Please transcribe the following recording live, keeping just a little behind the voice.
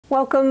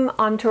Welcome,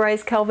 I'm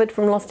Therese Calvert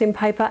from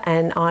Lostinpaper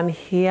and I'm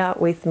here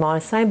with my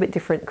same but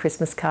different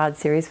Christmas card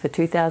series for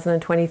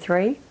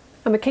 2023.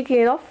 And we're kicking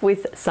it off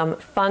with some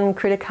fun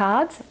critter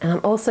cards, and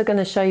I'm also going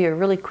to show you a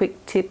really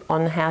quick tip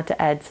on how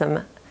to add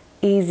some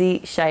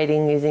easy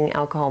shading using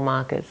alcohol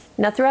markers.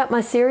 Now throughout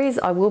my series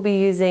I will be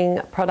using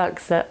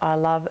products that I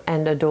love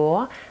and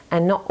adore,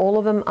 and not all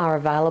of them are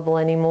available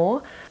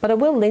anymore, but I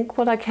will link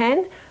what I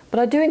can.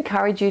 But I do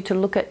encourage you to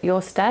look at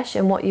your stash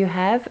and what you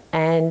have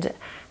and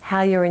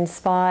how you're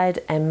inspired,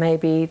 and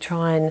maybe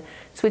try and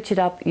switch it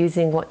up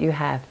using what you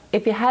have.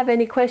 If you have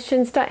any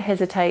questions, don't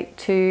hesitate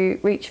to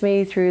reach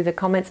me through the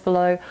comments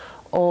below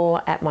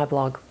or at my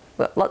blog.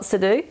 We've got lots to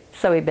do,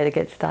 so we better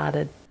get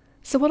started.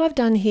 So what I've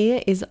done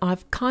here is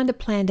I've kind of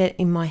planned out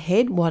in my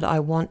head what I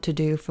want to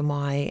do for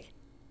my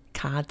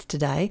cards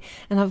today,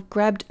 and I've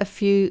grabbed a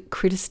few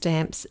critter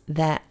stamps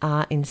that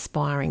are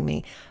inspiring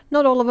me.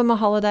 Not all of them are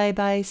holiday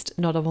based,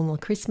 not all of them are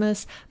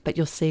Christmas, but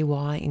you'll see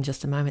why in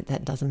just a moment.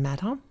 That doesn't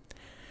matter.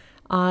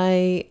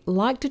 I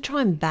like to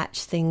try and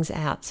batch things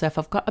out, so if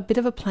I've got a bit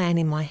of a plan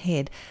in my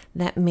head,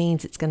 that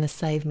means it's going to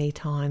save me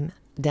time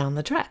down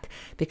the track,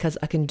 because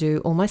I can do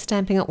all my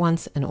stamping at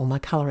once and all my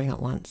colouring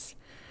at once.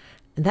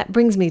 And that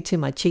brings me to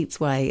my cheats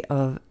way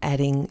of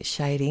adding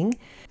shading,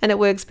 and it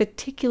works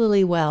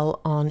particularly well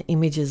on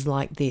images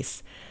like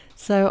this.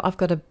 So I've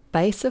got a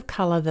base of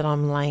colour that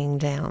I'm laying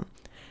down,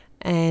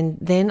 and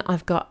then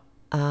I've got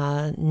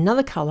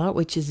another colour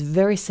which is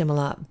very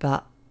similar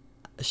but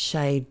a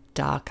shade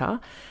darker.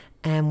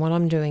 And what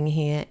I'm doing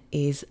here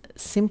is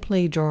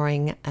simply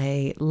drawing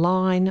a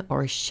line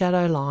or a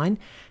shadow line,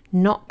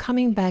 not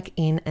coming back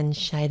in and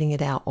shading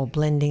it out or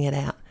blending it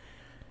out.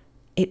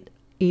 It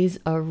is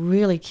a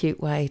really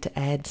cute way to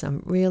add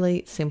some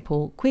really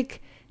simple,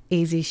 quick,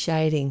 easy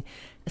shading,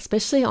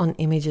 especially on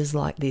images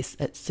like this.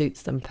 It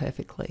suits them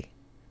perfectly.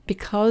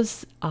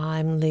 Because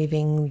I'm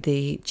leaving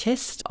the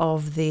chest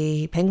of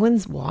the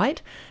penguins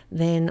white,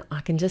 then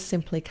I can just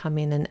simply come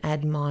in and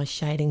add my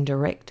shading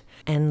direct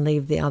and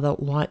leave the other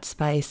white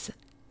space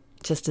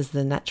just as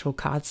the natural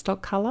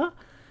cardstock colour.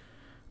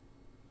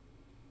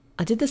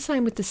 I did the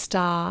same with the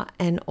star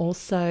and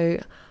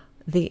also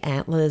the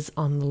antlers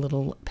on the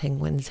little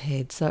penguin's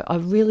head. So a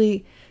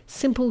really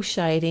simple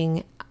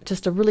shading,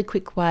 just a really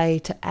quick way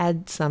to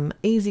add some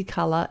easy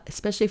colour,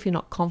 especially if you're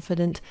not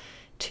confident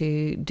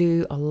to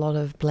do a lot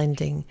of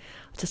blending.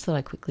 I just thought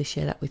I'd quickly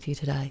share that with you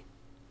today.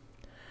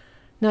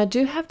 Now I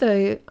do have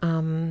the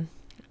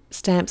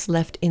stamps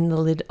left in the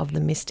lid of the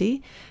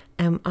Misty,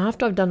 and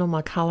after I've done all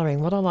my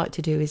colouring, what I like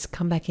to do is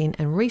come back in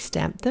and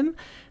restamp them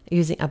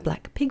using a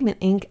black pigment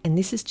ink, and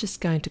this is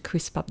just going to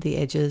crisp up the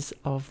edges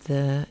of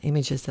the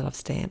images that I've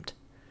stamped.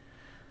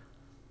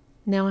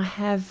 Now I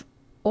have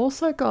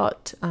also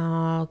got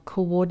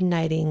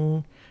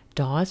coordinating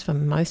dies for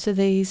most of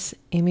these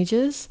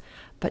images,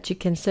 but you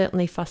can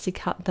certainly fussy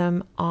cut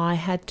them. I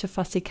had to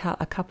fussy cut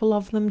a couple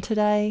of them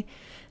today,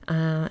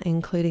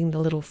 including the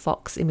little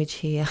fox image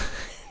here.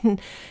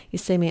 You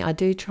see me, I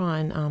do try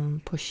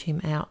and push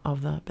him out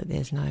of the, but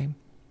there's no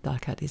die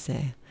cut is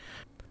there.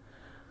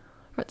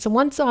 Right, so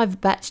once I've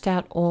batched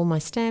out all my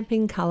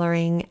stamping,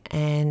 colouring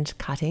and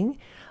cutting,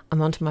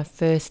 I'm onto my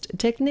first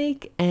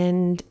technique,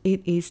 and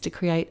it is to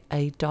create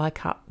a die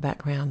cut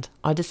background.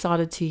 I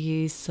decided to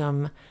use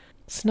some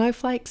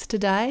snowflakes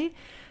today,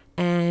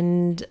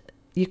 and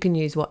you can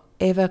use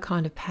whatever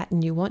kind of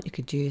pattern you want. You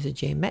could use a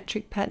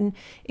geometric pattern.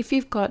 If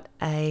you've got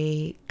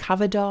a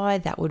cover die,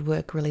 that would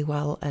work really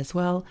well as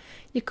well.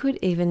 You could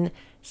even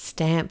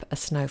stamp a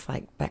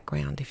snowflake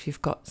background if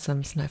you've got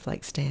some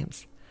snowflake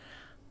stamps.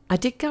 I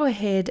did go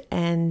ahead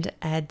and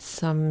add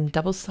some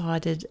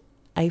double-sided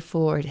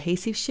A4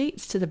 adhesive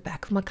sheets to the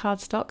back of my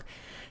cardstock.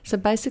 So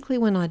basically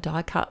when I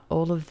die cut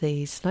all of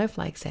these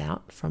snowflakes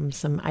out from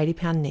some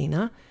 80-pound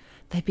Nina,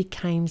 they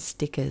became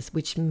stickers,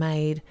 which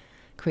made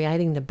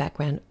creating the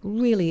background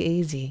really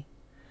easy.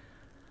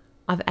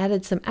 I've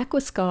added some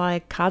aqua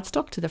sky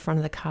cardstock to the front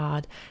of the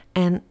card,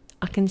 and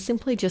I can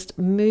simply just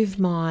move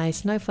my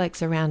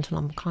snowflakes around till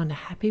I'm kind of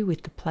happy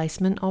with the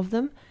placement of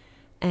them,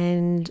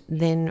 and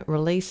then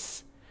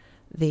release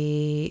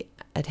the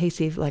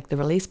adhesive, like the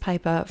release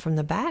paper, from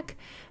the back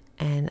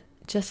and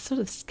just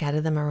sort of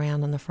scatter them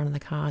around on the front of the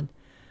card.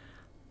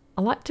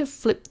 I like to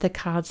flip the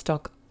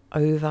cardstock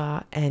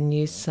over and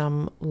use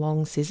some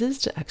long scissors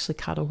to actually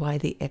cut away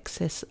the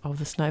excess of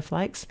the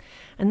snowflakes,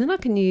 and then I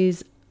can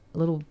use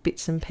little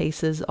bits and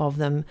pieces of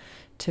them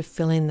to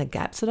fill in the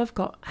gaps that I've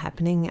got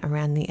happening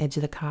around the edge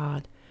of the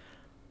card.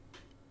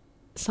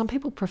 Some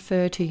people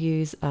prefer to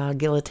use a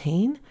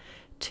guillotine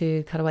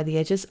to cut away the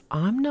edges.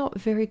 I'm not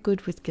very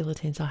good with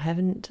guillotines. I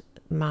haven't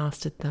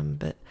mastered them,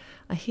 but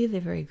I hear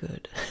they're very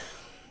good.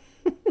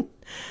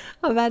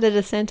 I've added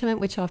a sentiment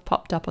which I've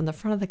popped up on the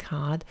front of the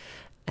card,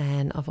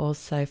 and I've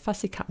also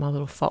fussy cut my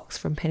little fox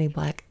from Penny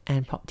Black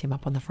and popped him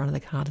up on the front of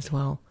the card as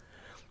well.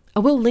 I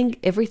will link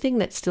everything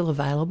that's still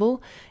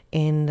available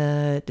in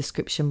the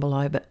description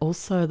below, but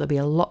also there'll be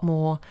a lot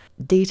more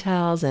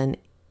details and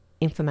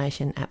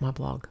information at my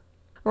blog.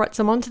 All right,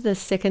 so I'm on to the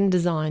second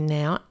design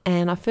now,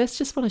 and I first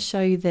just want to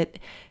show you that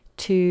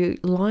to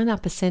line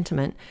up a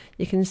sentiment,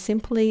 you can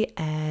simply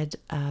add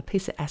a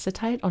piece of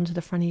acetate onto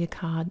the front of your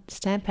card,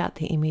 stamp out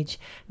the image,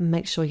 and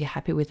make sure you're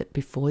happy with it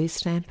before you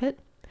stamp it.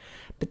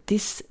 But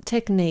this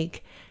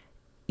technique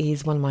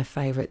is one of my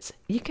favorites.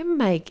 You can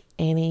make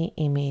any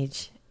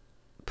image,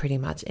 pretty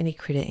much any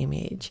critter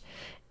image,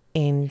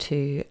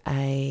 into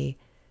a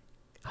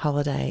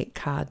holiday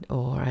card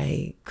or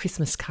a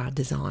Christmas card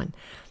design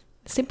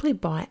simply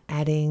by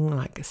adding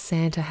like a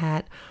Santa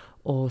hat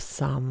or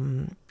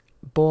some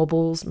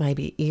baubles,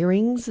 maybe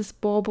earrings as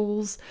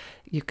baubles.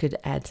 You could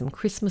add some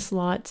Christmas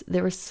lights.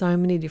 There are so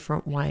many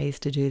different ways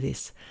to do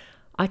this.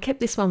 I kept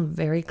this one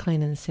very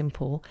clean and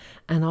simple,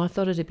 and I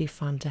thought it'd be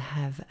fun to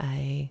have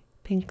a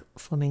pink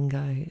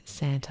flamingo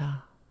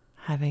Santa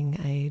having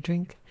a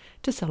drink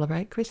to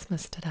celebrate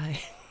Christmas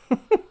today.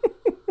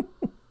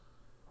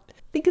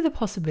 Think of the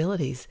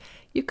possibilities.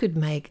 You could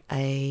make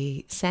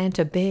a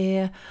Santa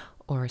bear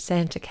or a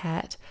Santa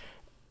cat.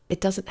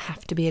 It doesn't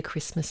have to be a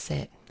Christmas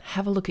set.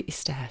 Have a look at your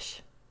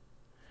stash.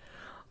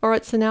 All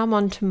right, so now I'm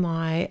on to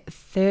my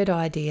third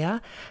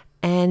idea,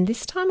 and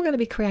this time I'm going to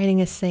be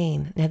creating a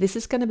scene. Now this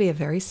is going to be a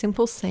very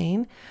simple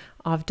scene.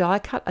 I've die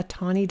cut a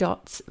tiny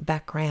dots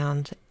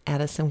background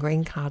out of some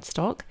green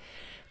cardstock,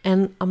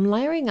 and I'm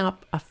layering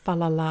up a fa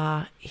la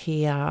la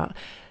here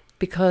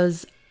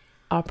because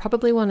I'll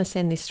probably want to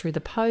send this through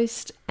the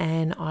post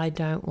and I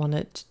don't want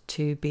it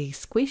to be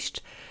squished.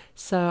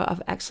 So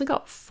I've actually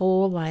got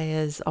 4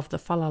 layers of the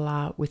fa la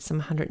la with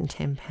some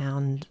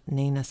 110-pound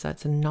Nina, so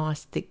it's a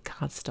nice thick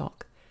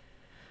cardstock.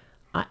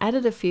 I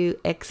added a few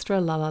extra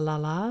la la la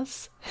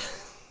las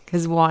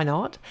because why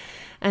not?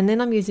 And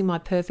then I'm using my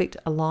perfect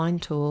align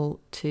tool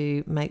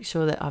to make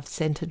sure that I've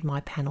centered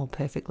my panel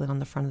perfectly on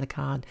the front of the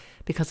card,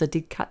 because I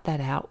did cut that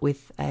out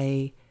with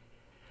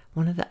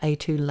one of the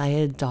A2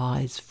 layered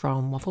dies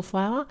from Waffle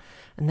Flower,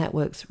 and that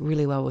works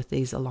really well with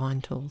these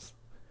align tools.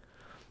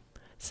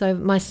 So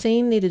my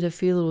scene needed a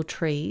few little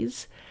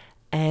trees,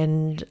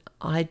 and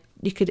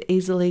you could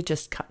easily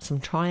just cut some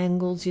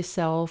triangles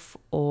yourself,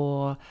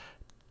 or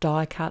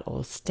die cut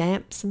or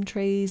stamp some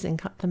trees and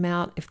cut them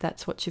out if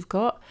that's what you've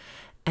got.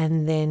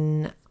 And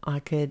then I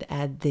could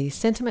add the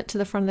sentiment to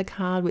the front of the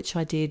card, which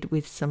I did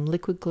with some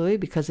liquid glue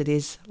because it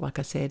is, like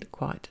I said,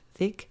 quite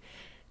thick.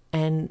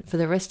 And for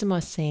the rest of my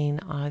scene,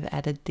 I've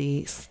added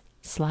the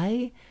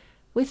sleigh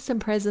with some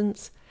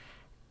presents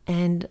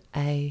and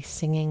a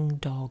singing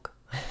dog.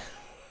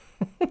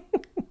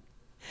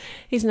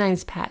 His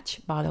name's Patch,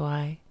 by the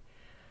way.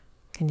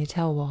 Can you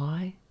tell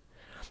why?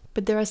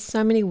 But there are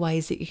so many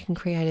ways that you can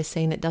create a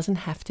scene. It doesn't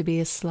have to be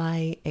a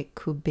sleigh. It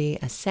could be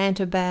a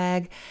Santa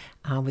bag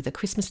with a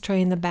Christmas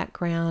tree in the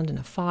background and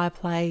a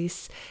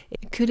fireplace.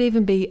 It could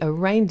even be a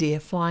reindeer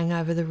flying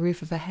over the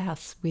roof of a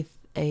house with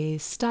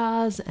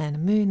stars and a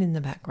moon in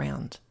the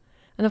background.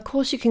 And of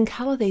course you can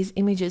colour these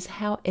images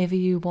however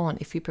you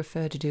want. If you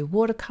prefer to do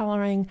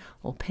watercolouring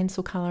or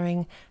pencil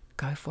colouring,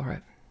 go for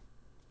it.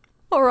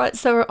 All right,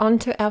 so we're on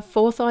to our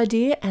fourth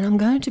idea, and I'm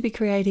going to be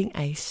creating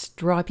a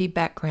stripy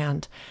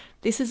background.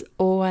 This is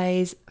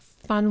always a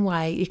fun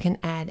way. You can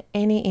add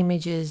any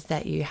images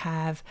that you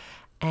have,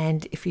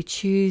 and if you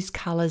choose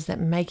colours that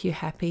make you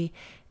happy,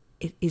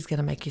 it is going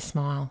to make you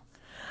smile.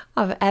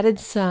 I've added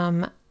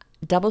some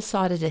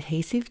double-sided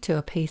adhesive to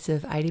a piece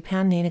of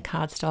 80-pound Nina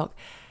cardstock,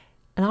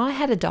 and I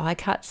had a die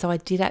cut, so I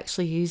did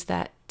actually use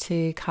that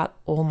to cut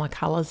all my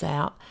colours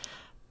out,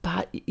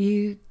 but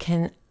you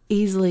can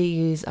easily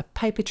use a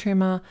paper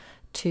trimmer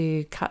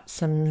to cut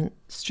some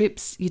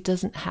strips. It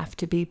doesn't have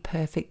to be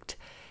perfect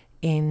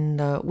in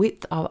the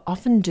width. I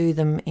often do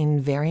them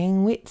in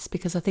varying widths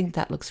because I think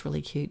that looks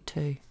really cute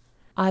too.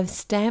 I've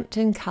stamped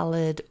and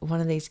coloured one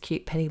of these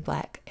cute penny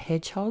black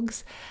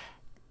hedgehogs.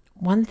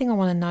 One thing I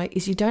want to note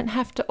is you don't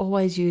have to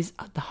always use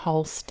the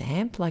whole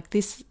stamp. Like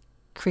this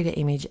critter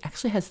image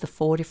actually has the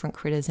 4 different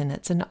critters in it.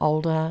 It's an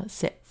older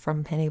set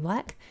from Penny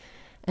Black,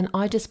 and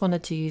I just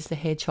wanted to use the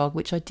hedgehog,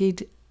 which I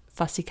did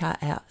fussy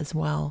cut out as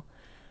well.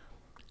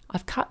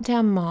 I've cut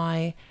down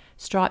my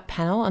stripe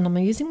panel, and I'm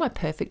using my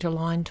perfect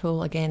align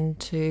tool again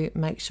to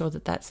make sure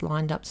that that's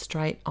lined up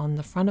straight on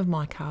the front of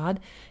my card.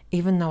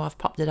 Even though I've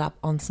popped it up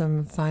on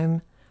some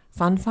fun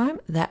foam,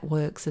 that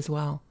works as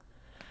well.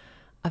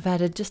 I've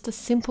added just a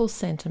simple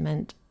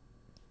sentiment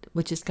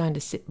which is going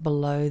to sit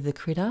below the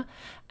critter,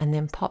 and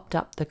then popped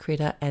up the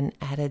critter and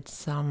added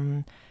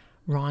some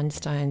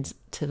rhinestones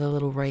to the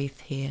little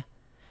wreath here.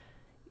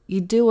 You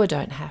do or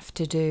don't have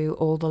to do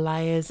all the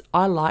layers.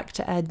 I like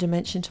to add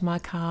dimension to my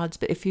cards,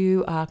 but if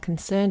you are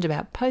concerned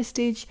about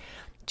postage,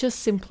 just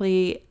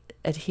simply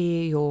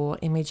adhere your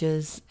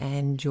images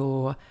and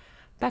your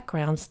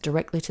backgrounds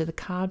directly to the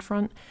card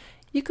front.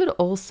 You could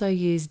also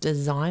use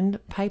designed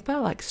paper,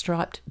 like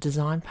striped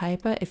design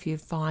paper, if you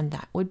find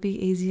that would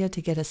be easier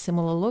to get a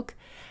similar look,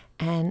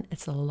 and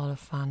it's a lot of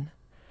fun.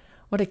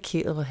 What a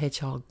cute little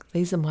hedgehog.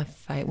 These are one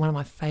of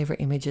my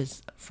favourite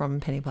images from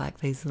Penny Black,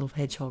 these little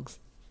hedgehogs.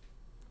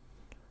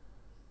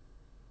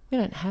 We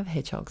don't have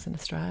hedgehogs in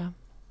Australia.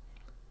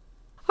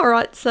 All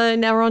right, so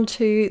now we're on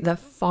to the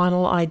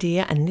final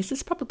idea, and this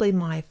is probably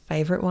my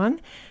favourite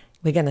one.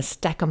 We're going to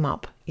stack them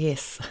up.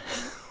 Yes,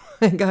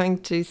 we're going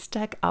to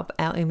stack up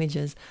our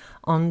images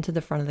onto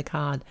the front of the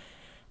card.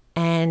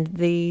 And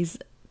these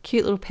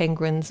cute little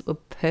penguins were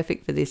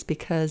perfect for this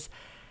because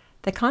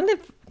they kind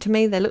of, to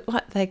me, they look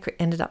like they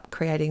ended up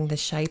creating the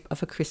shape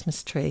of a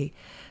Christmas tree,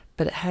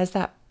 but it has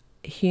that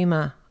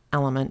humour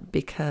element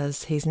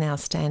because he's now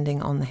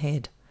standing on the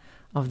head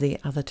of the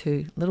other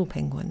two little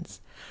penguins.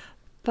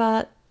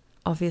 But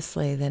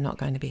obviously they're not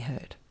going to be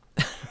hurt.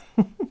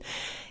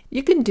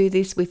 You can do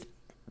this with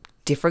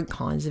different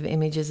kinds of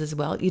images as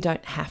well. You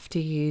don't have to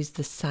use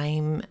the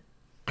same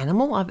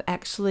animal. I've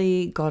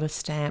actually got a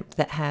stamp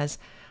that has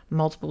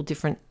multiple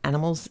different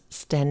animals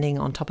standing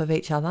on top of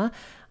each other.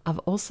 I've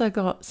also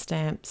got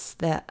stamps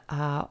that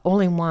are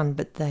all in one,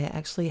 but they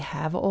actually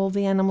have all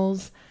the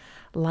animals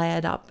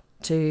layered up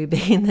to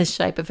be in the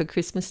shape of a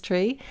Christmas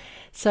tree.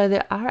 So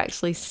there are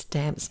actually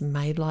stamps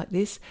made like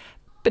this.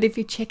 But if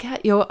you check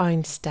out your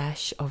own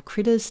stash of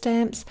critters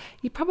stamps,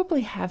 you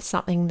probably have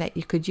something that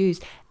you could use.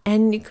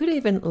 And you could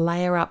even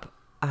layer up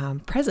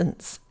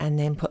presents and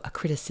then put a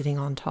critter sitting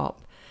on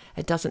top.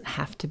 It doesn't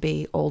have to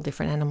be all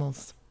different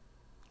animals.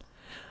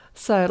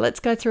 So let's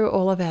go through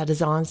all of our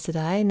designs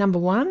today. Number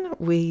one,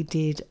 we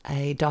did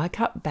a die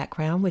cut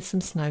background with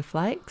some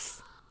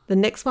snowflakes. The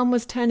next one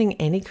was turning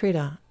any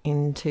critter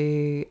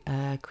into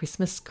a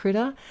Christmas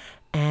critter.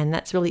 And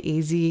that's really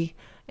easy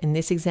in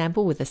this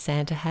example with a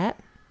Santa hat.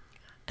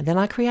 And then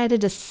I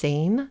created a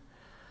scene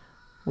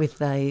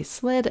with a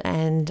sled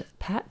and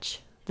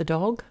Patch, the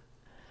dog.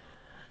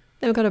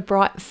 Then we've got a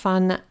bright,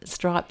 fun,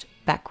 striped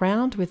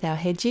background with our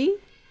hedgie.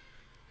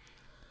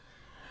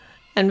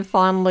 And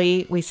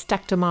finally, we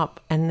stacked them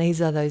up, and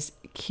these are those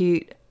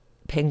cute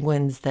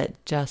penguins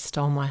that just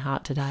stole my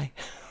heart today.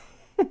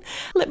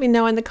 Let me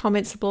know in the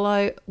comments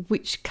below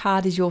which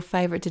card is your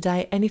favourite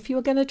today, and if you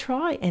are going to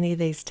try any of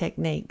these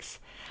techniques.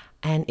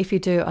 And if you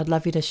do, I'd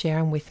love you to share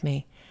them with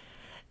me.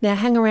 Now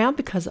hang around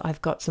because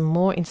I've got some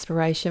more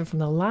inspiration from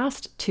the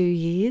last 2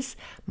 years,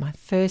 my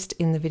first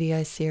in the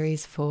video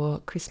series for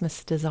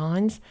Christmas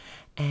designs,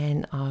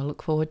 and I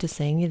look forward to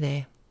seeing you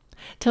there.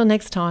 Till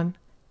next time,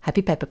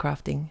 happy paper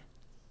crafting.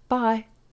 Bye.